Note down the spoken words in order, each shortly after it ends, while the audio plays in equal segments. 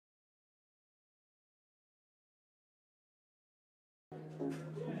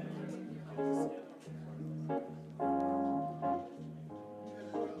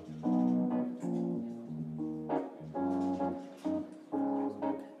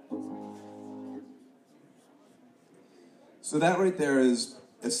So that right there is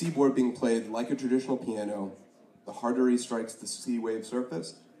a Seaboard being played like a traditional piano. The harder he strikes the C wave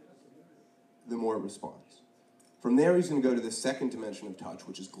surface, the more it responds. From there, he's going to go to the second dimension of touch,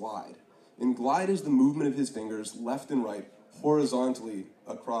 which is glide. And glide is the movement of his fingers left and right horizontally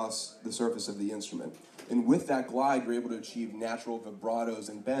across the surface of the instrument. And with that glide, you're able to achieve natural vibratos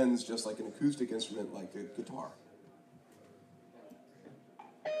and bends, just like an acoustic instrument like a guitar.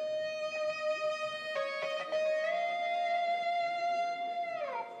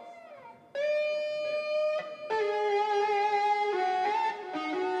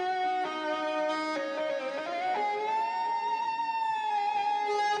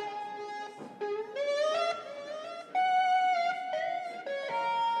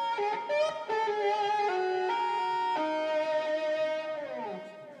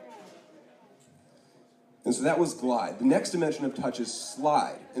 And so that was glide. The next dimension of touch is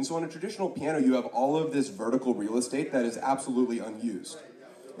slide. And so on a traditional piano, you have all of this vertical real estate that is absolutely unused.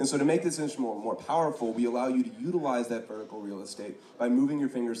 And so to make this instrument more powerful, we allow you to utilize that vertical real estate by moving your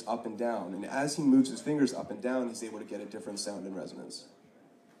fingers up and down. And as he moves his fingers up and down, he's able to get a different sound and resonance.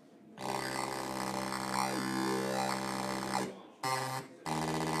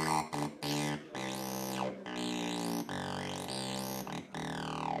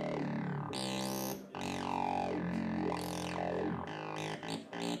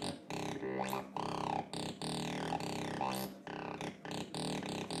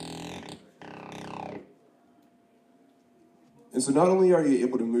 And so not only are you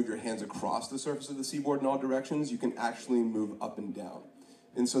able to move your hands across the surface of the Seaboard in all directions, you can actually move up and down.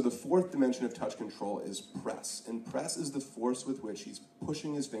 And so the fourth dimension of touch control is press. And press is the force with which he's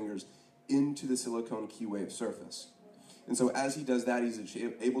pushing his fingers into the silicone keywave surface. And so as he does that, he's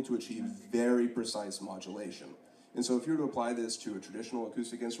able to achieve very precise modulation. And so if you were to apply this to a traditional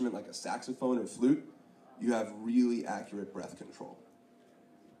acoustic instrument like a saxophone or flute, you have really accurate breath control.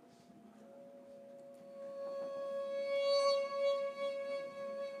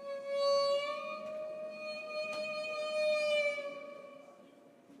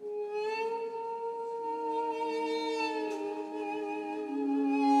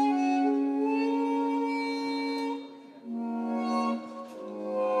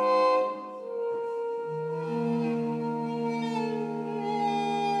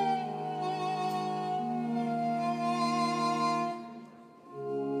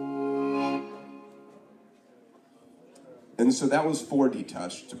 And so that was 4D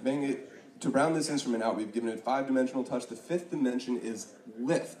touch. To round this instrument out, we've given it 5-dimensional touch. The 5th dimension is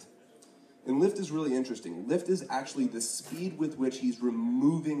lift. And lift is really interesting. Lift is actually the speed with which he's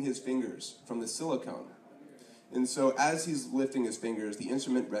removing his fingers from the silicone. And so as he's lifting his fingers, the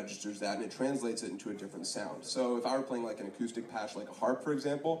instrument registers that and it translates it into a different sound. So if I were playing like an acoustic patch like a harp, for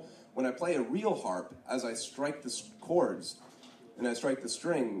example, when I play a real harp, as I strike the chords and I strike the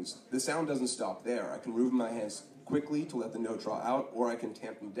strings, the sound doesn't stop there. I can move my hands quickly to let the note draw out, or I can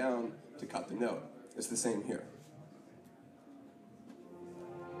tamp them down to cut the note. It's the same here.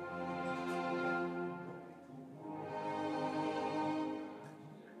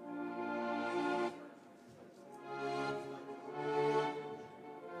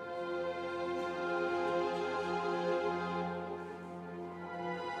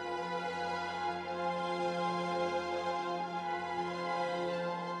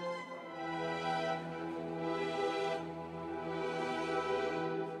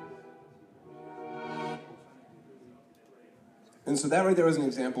 And so that right there is an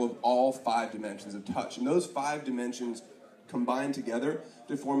example of all 5 dimensions of touch. And those 5 dimensions combine together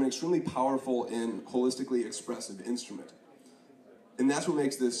to form an extremely powerful and holistically expressive instrument. And that's what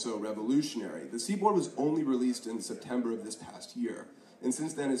makes this so revolutionary. The Seaboard was only released in September of this past year. And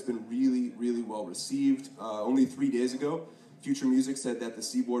since then, it's been really, really well received. Only 3 days ago, Future Music said that the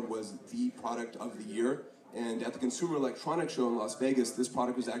Seaboard was the product of the year. And at the Consumer Electronics Show in Las Vegas, this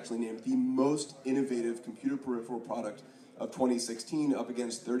product was actually named the most innovative computer peripheral product of 2016, up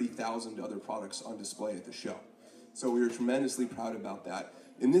against 30,000 other products on display at the show. So we were tremendously proud about that.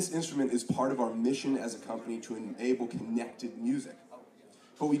 And this instrument is part of our mission as a company to enable connected music.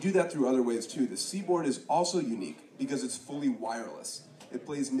 But we do that through other ways too. The Seaboard is also unique because it's fully wireless. It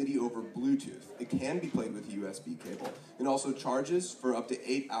plays MIDI over Bluetooth. It can be played with a USB cable. It also charges for up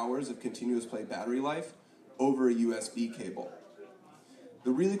to 8 hours of continuous play battery life over a USB cable. The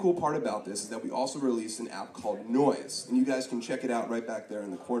really cool part about this is that we also released an app called Noise, and you guys can check it out right back there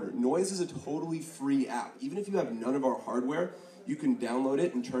in the corner. Noise is a totally free app. Even if you have none of our hardware, you can download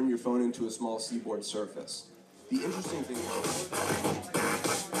it and turn your phone into a small Seaboard surface. The interesting thing is